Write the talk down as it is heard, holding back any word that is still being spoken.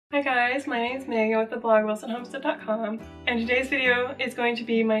Hi guys, my name is Megan with the blog wilsonhomestead.com, and today's video is going to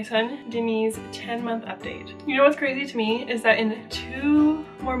be my son Dimi's 10-month update. You know what's crazy to me is that in 2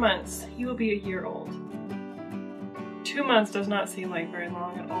 more months he will be a year old. 2 months does not seem like very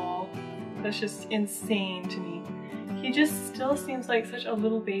long at all. That's just insane to me. He just still seems like such a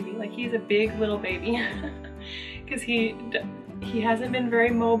little baby, like he's a big little baby because he hasn't been very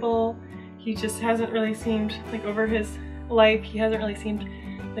mobile. He just hasn't really seemed like over his life, he hasn't really seemed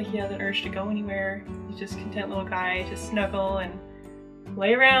like he has an urge to go anywhere. He's just a content little guy to snuggle and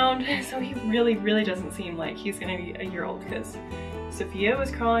lay around. So he really doesn't seem like he's gonna be a year old, because Sophia was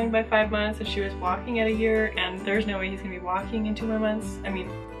crawling by 5 months and she was walking at a year, and there's no way he's gonna be walking in 2 more months. I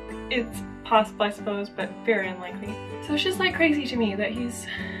mean, it's possible I suppose, but very unlikely. So it's just like crazy to me that he's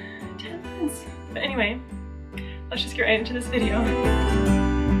 10 months. But anyway, let's just get right into this video.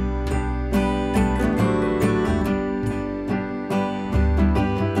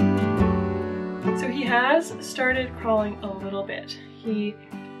 Has started crawling a little bit. He,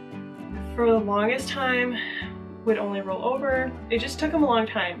 for the longest time, would only roll over. It just took him a long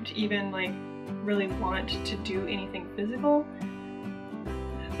time to even like really want to do anything physical.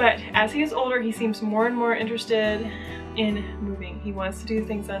 But as he gets older, he seems more and more interested in moving. He wants to do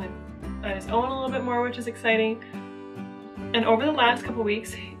things on his own a little bit more, which is exciting. And over the last couple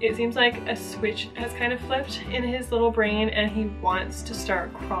weeks, it seems like a switch has kind of flipped in his little brain, and he wants to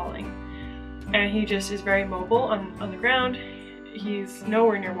start crawling. And he just is very mobile on the ground. He's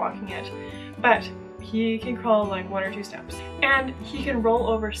nowhere near walking yet, but he can crawl like 1 or 2 steps. And he can roll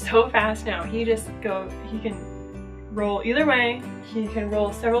over so fast now. He can roll either way. He can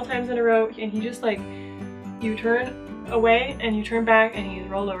roll several times in a row, and he just like, you turn away and you turn back and he's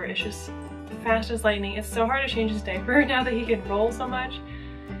rolled over. It's just fast as lightning. It's so hard to change his diaper now that he can roll so much.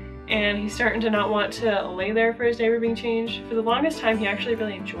 And he's starting to not want to lay there for his diaper being changed. For the longest time, he actually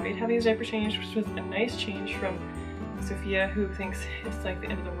really enjoyed having his diaper changed, which was a nice change from Sophia, who thinks it's like the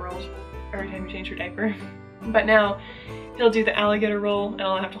end of the world every time you change her diaper. But now he'll do the alligator roll, and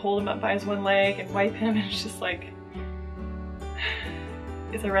I'll have to hold him up by his one leg and wipe him, and it's just like,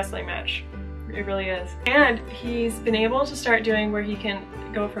 it's a wrestling match. It really is. And he's been able to start doing where he can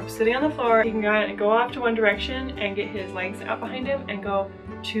go from sitting on the floor, he can go off to one direction and get his legs out behind him and go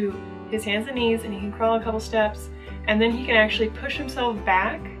to his hands and knees, and he can crawl a couple steps, and then he can actually push himself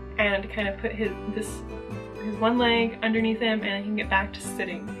back and kind of put his one leg underneath him, and he can get back to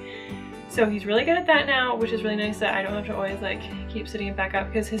sitting. So he's really good at that now, which is really nice that I don't have to always like keep sitting him back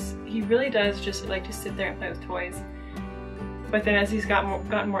up, because he really does just like to sit there and play with toys. But then as he's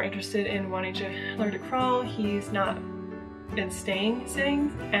gotten more interested in wanting to learn to crawl, he's not been staying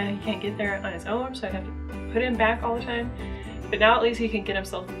sitting, and he can't get there on his own, so I have to put him back all the time. But now at least he can get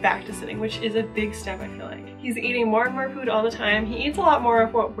himself back to sitting, which is a big step, I feel like. He's eating more and more food all the time. He eats a lot more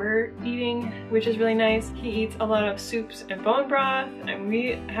of what we're eating, which is really nice. He eats a lot of soups and bone broth, and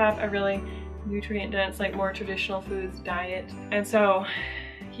we have a really nutrient-dense, like more traditional foods diet. And so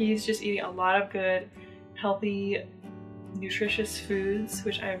he's just eating a lot of good, healthy, nutritious foods,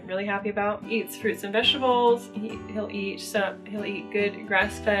 which I'm really happy about. He eats fruits and vegetables. He'll eat good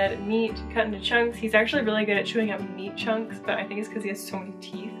grass-fed meat cut into chunks. He's actually really good at chewing up meat chunks, but I think it's because he has so many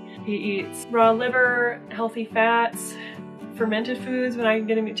teeth. He eats raw liver, healthy fats, fermented foods. When I can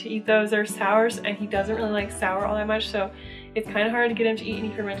get him to eat those, they're sours, and he doesn't really like sour all that much, so it's kind of hard to get him to eat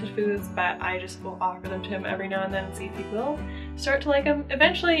any fermented foods, but I just will offer them to him every now and then and see if he will start to like them.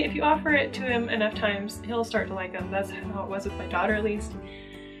 Eventually, if you offer it to him enough times, he'll start to like them. That's how it was with my daughter, at least.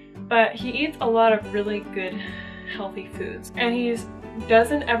 But he eats a lot of really good, healthy foods, and he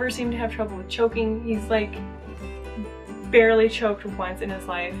doesn't ever seem to have trouble with choking. He's like barely choked once in his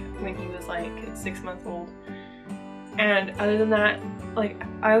life when he was like 6 months old. And other than that, like,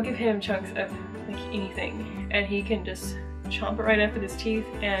 I'll give him chunks of like anything, and he can just chomp it right up with his teeth,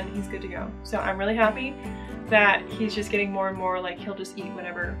 and he's good to go. So I'm really happy that he's just getting more and more like he'll just eat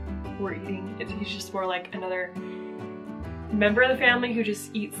whatever we're eating. He's just more like another member of the family who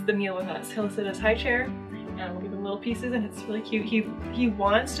just eats the meal with us. He'll sit in his high chair, and we'll give him little pieces, and it's really cute. He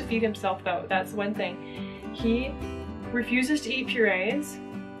wants to feed himself though. That's one thing. He refuses to eat purees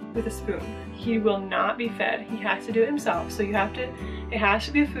with a spoon. He will not be fed. He has to do it himself. So it has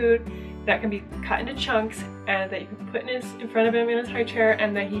to be a food that can be cut into chunks, and that you can put in front of him in his high chair,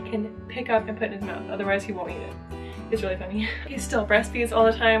 and that he can pick up and put in his mouth. Otherwise he won't eat it. It's really funny. He still breastfeeds all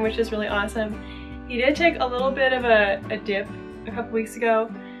the time, which is really awesome. He did take a little bit of a dip a couple weeks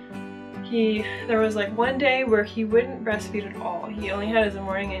ago. There was like one day where he wouldn't breastfeed at all. He only had his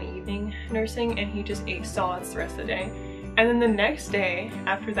morning and evening nursing, and he just ate solids the rest of the day. And then the next day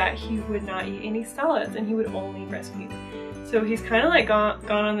after that, he would not eat any solids, and he would only breastfeed. So he's kind of like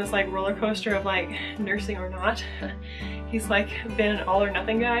gone on this like roller coaster of like nursing or not. He's like been an all or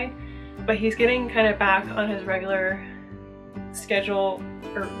nothing guy, but he's getting kind of back on his regular schedule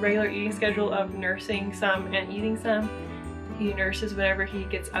or regular eating schedule of nursing some and eating some. He nurses whenever he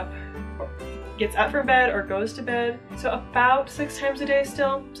gets up from bed or goes to bed. So about 6 times a day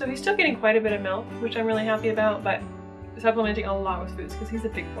still. So he's still getting quite a bit of milk, which I'm really happy about, but supplementing a lot with foods because he's a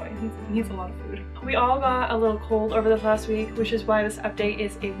big boy. He needs a lot of food. We all got a little cold over this last week, which is why this update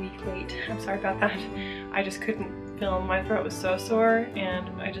is a week late. I'm sorry about that. I just couldn't film. My throat was so sore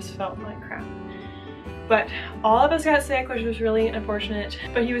and I just felt like crap. But all of us got sick, which was really unfortunate.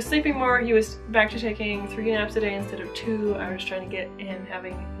 But he was sleeping more. He was back to taking 3 naps a day instead of 2. I was trying to get him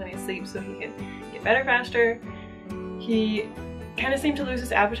having plenty of sleep so he could get better faster. He kind of seemed to lose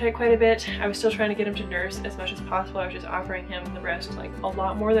his appetite quite a bit. I was still trying to get him to nurse as much as possible. I was just offering him the rest like a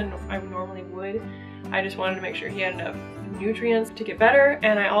lot more than I normally would. I just wanted to make sure he had enough nutrients to get better,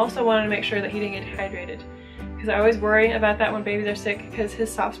 and I also wanted to make sure that he didn't get dehydrated, because I always worry about that when babies are sick, because his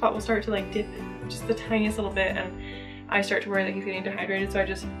soft spot will start to like dip just the tiniest little bit and I start to worry that he's getting dehydrated, so I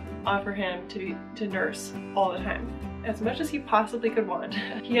just offer him to nurse all the time, as much as he possibly could want.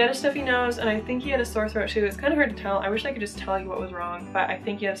 He had a stuffy nose and I think he had a sore throat too. It's kind of hard to tell. I wish I could just tell you what was wrong, but I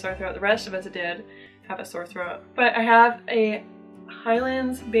think he had a sore throat. The rest of us did have a sore throat. But I have a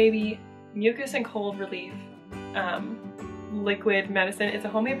Highlands Baby mucus and cold relief liquid medicine. It's a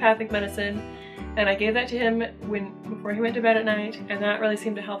homeopathic medicine, and I gave that to him before he went to bed at night, and that really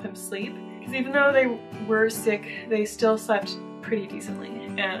seemed to help him sleep. Because even though they were sick, they still slept pretty decently,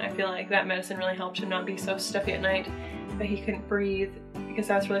 and I feel like that medicine really helped him not be so stuffy at night that he couldn't breathe, because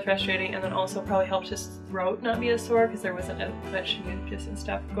that's really frustrating, and then also probably helped his throat not be as sore because there wasn't as much mucus and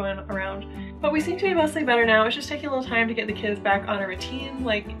stuff going around. But we seem to be mostly better now. It's just taking a little time to get the kids back on a routine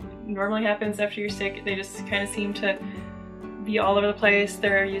like normally happens after you're sick. They just kind of seem to be all over the place.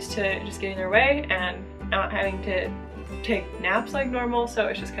 They're used to just getting their way and not having to take naps like normal, so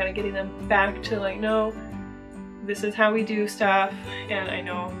it's just kind of getting them back to like, no, this is how we do stuff, and I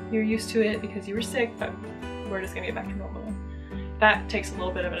know you're used to it because you were sick, but we're just gonna get back to normal. That takes a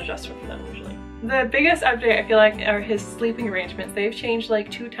little bit of an adjustment for them usually. The biggest update I feel like are his sleeping arrangements. They've changed like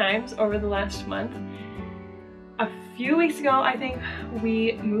 2 times over the last month. A few weeks ago, I think,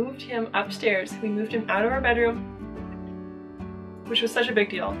 we moved him upstairs. We moved him out of our bedroom, which was such a big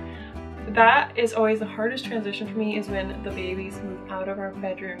deal. That is always the hardest transition for me, is when the babies move out of our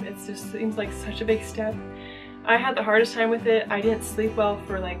bedroom. It just seems like such a big step. I had the hardest time with it. I didn't sleep well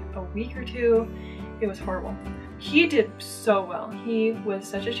for like a week or 2. It was horrible. He did so well. He was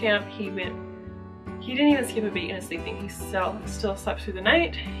such a champ. He didn't even skip a beat in his sleeping. He still slept through the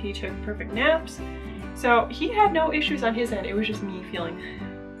night. He took perfect naps. So he had no issues on his end. It was just me feeling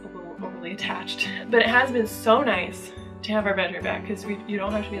a little overly attached. But it has been so nice to have our bedroom back, because you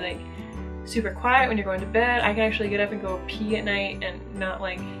don't have to be like super quiet when you're going to bed. I can actually get up and go pee at night and not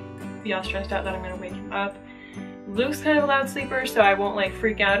like be all stressed out that I'm gonna wake him up. Luke's kind of a loud sleeper, so I won't like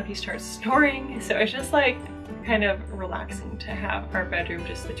freak out if he starts snoring. So it's just like kind of relaxing to have our bedroom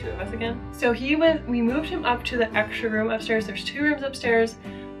just the 2 of us again. So we moved him up to the extra room upstairs. There's 2 rooms upstairs.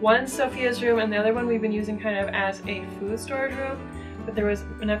 One's Sophia's room, and the other one we've been using kind of as a food storage room, but there was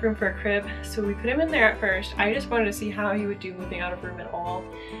enough room for a crib, so we put him in there at first. I just wanted to see how he would do moving out of room at all.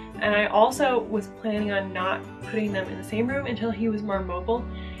 And I also was planning on not putting them in the same room until he was more mobile,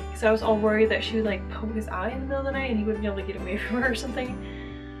 because I was all worried that she would like poke his eye in the middle of the night and he wouldn't be able to get away from her or something.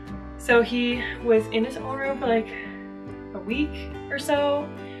 So he was in his own room for like a week or so,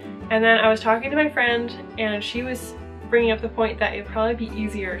 and then I was talking to my friend and she was bringing up the point that it'd probably be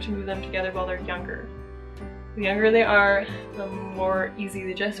easier to move them together while they're younger. The younger they are, the more easy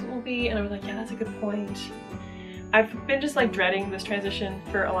the adjustment will be, and I was like, yeah, that's a good point. I've been just like dreading this transition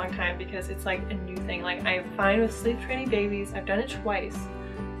for a long time because it's like a new thing. Like, I'm fine with sleep training babies. I've done it twice,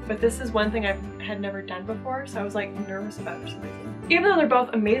 but this is one thing I had never done before, so I was like nervous about it for some reason. Even though they're both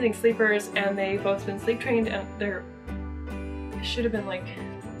amazing sleepers and they've both been sleep trained, and it should have been like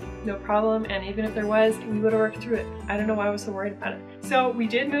no problem, and even if there was, we would have worked through it. I don't know why I was so worried about it. So we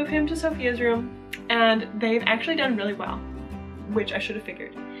did move him to Sophia's room, and they've actually done really well, which I should have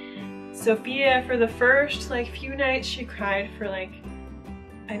figured. Sophia, for the first like few nights, she cried for like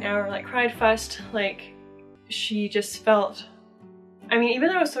an hour, like cried, fussed, like she just felt, I mean, even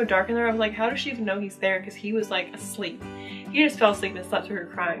though it was so dark in there, I was like, how does she even know he's there? Because he was like asleep. He just fell asleep and slept through her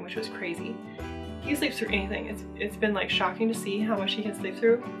crying, which was crazy. He sleeps through anything. It's been like shocking to see how much he can sleep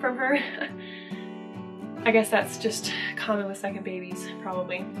through from her. I guess that's just common with second babies,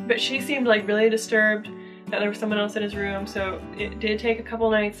 probably. But she seemed like really disturbed that there was someone else in his room, so it did take a couple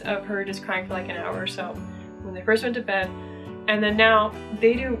nights of her just crying for like an hour or so when they first went to bed. And then now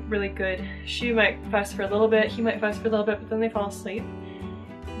they do really good. She might fuss for a little bit, he might fuss for a little bit, but then they fall asleep.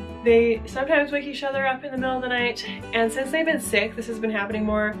 They sometimes wake each other up in the middle of the night, and since they've been sick, this has been happening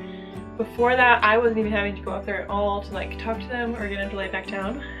more. Before that, I wasn't even having to go up there at all to like talk to them or get them to lay back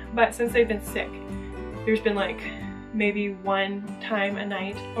down. But since they've been sick, there's been like maybe one time a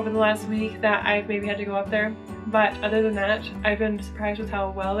night over the last week that I've maybe had to go up there. But other than that, I've been surprised with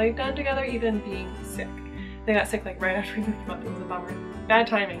how well they've done together, even being sick. They got sick like right after we moved them up. It was a bummer. Bad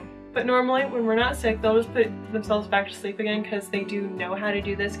timing. But normally when we're not sick, they'll just put themselves back to sleep again because they do know how to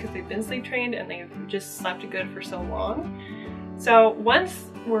do this because they've been sleep trained and they've just slept good for so long. So once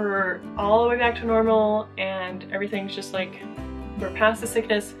we're all the way back to normal and everything's just like we're past the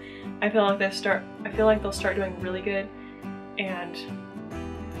sickness, I feel like they'll start doing really good and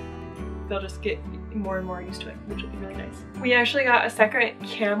they'll just get more and more used to it, which will be really nice. We actually got a second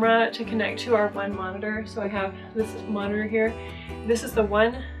camera to connect to our one monitor. So I have this monitor here. This is the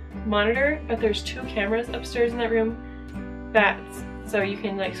one monitor, but there's two cameras upstairs in that room so you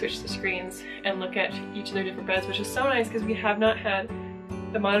can like switch the screens and look at each of their different beds, which is so nice because we have not had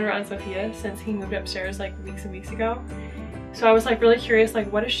the monitor on Sophia since he moved upstairs like weeks and weeks ago. So I was like really curious,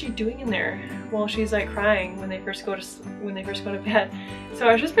 like what is she doing in there while she's like crying when they first go to bed. So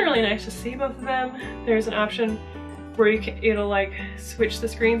it's just been really nice to see both of them. There's an option where it'll like switch the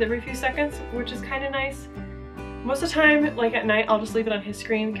screens every few seconds, which is kind of nice. Most of the time, like at night, I'll just leave it on his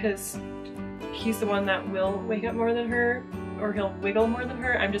screen because he's the one that will wake up more than her, or he'll wiggle more than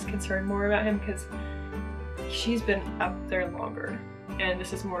her. I'm just concerned more about him because she's been up there longer and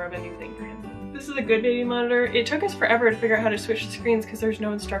this is more of a new thing for him. This is a good baby monitor. It took us forever to figure out how to switch the screens because there's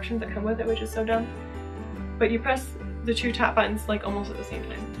no instructions that come with it, which is so dumb. But you press the two top buttons like almost at the same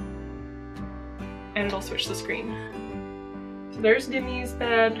time and it'll switch the screen. So there's Dimi's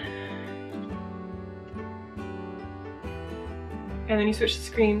bed. And then you switch the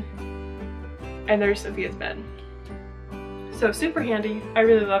screen and there's Sophia's bed. So super handy. I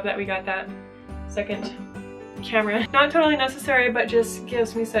really love that we got that second camera. Not totally necessary, but just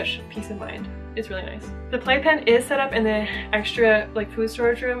gives me such peace of mind. It's really nice. The playpen is set up in the extra like food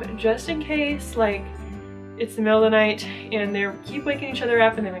storage room just in case like it's the middle of the night and they keep waking each other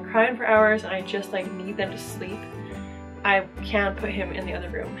up and they've been crying for hours and I just like need them to sleep. I can put him in the other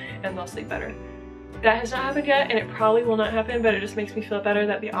room and they'll sleep better. That has not happened yet and it probably will not happen, but it just makes me feel better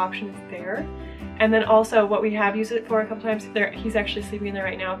that the option is there. And then also what we have used it for a couple times, he's actually sleeping in there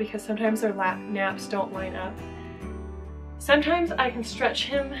right now because sometimes their lap naps don't line up. Sometimes I can stretch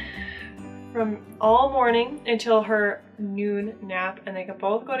him from all morning until her noon nap and they can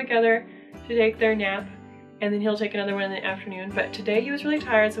both go together to take their nap and then he'll take another one in the afternoon. But today he was really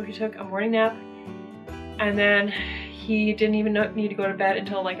tired so he took a morning nap and then he didn't even need to go to bed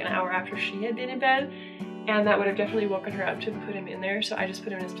until like an hour after she had been in bed, and that would have definitely woken her up to put him in there. So I just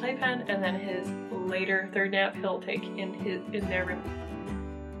put him in his playpen and then his later third nap he'll take in their room.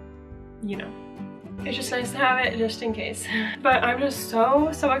 You know. It's just nice to have it just in case. But I'm just so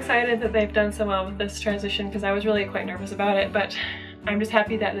excited that they've done so well with this transition because I was really quite nervous about it, but I'm just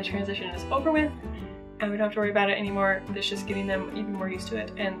happy that the transition is over with and we don't have to worry about it anymore. It's just getting them even more used to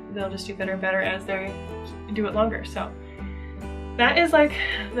it and they'll just do better and better as they do it longer. So that is like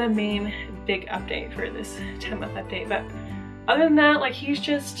the main big update for this 10-month update. But other than that, like he's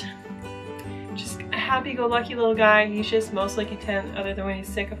just a happy-go-lucky little guy. He's just mostly content other than when he's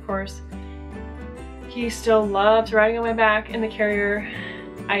sick, of course. He still loves riding on my back in the carrier.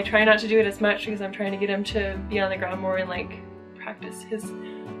 I try not to do it as much because I'm trying to get him to be on the ground more and like practice his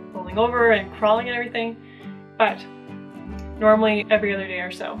rolling over and crawling and everything. But normally every other day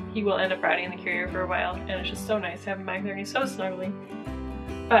or so he will end up riding in the carrier for a while and it's just so nice to have him back there and he's so snuggly.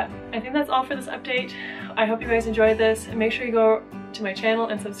 But I think that's all for this update. I hope you guys enjoyed this and make sure you go to my channel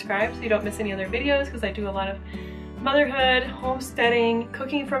and subscribe so you don't miss any other videos because I do a lot of motherhood, homesteading,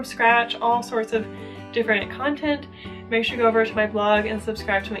 cooking from scratch, all sorts of different content. Make sure you go over to my blog and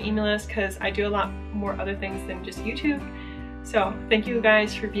subscribe to my email list because I do a lot more other things than just YouTube. So thank you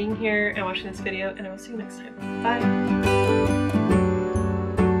guys for being here and watching this video and I will see you next time. Bye!